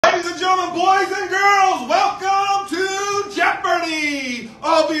gentlemen, boys and girls, welcome to Jeopardy!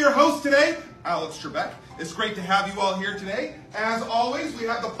 I'll be your host today, Alex Trebek. It's great to have you all here today. As always, we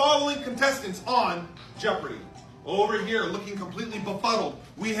have the following contestants on Jeopardy. Over here, looking completely befuddled,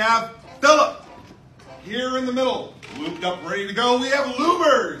 we have Philip. Here in the middle, looped up, ready to go, we have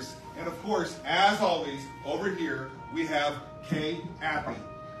Loomers. And of course, as always, over here, we have Kay Appy.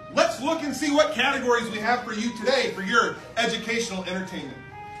 Let's look and see what categories we have for you today for your educational entertainment.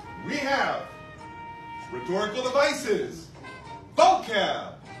 We have rhetorical devices,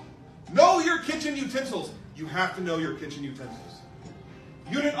 vocab, know your kitchen utensils. You have to know your kitchen utensils.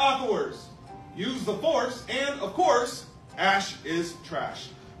 Unit authors, use the force, and of course, Ash is trash.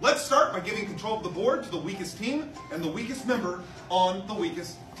 Let's start by giving control of the board to the weakest team and the weakest member on the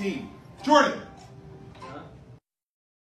weakest team. Jordan.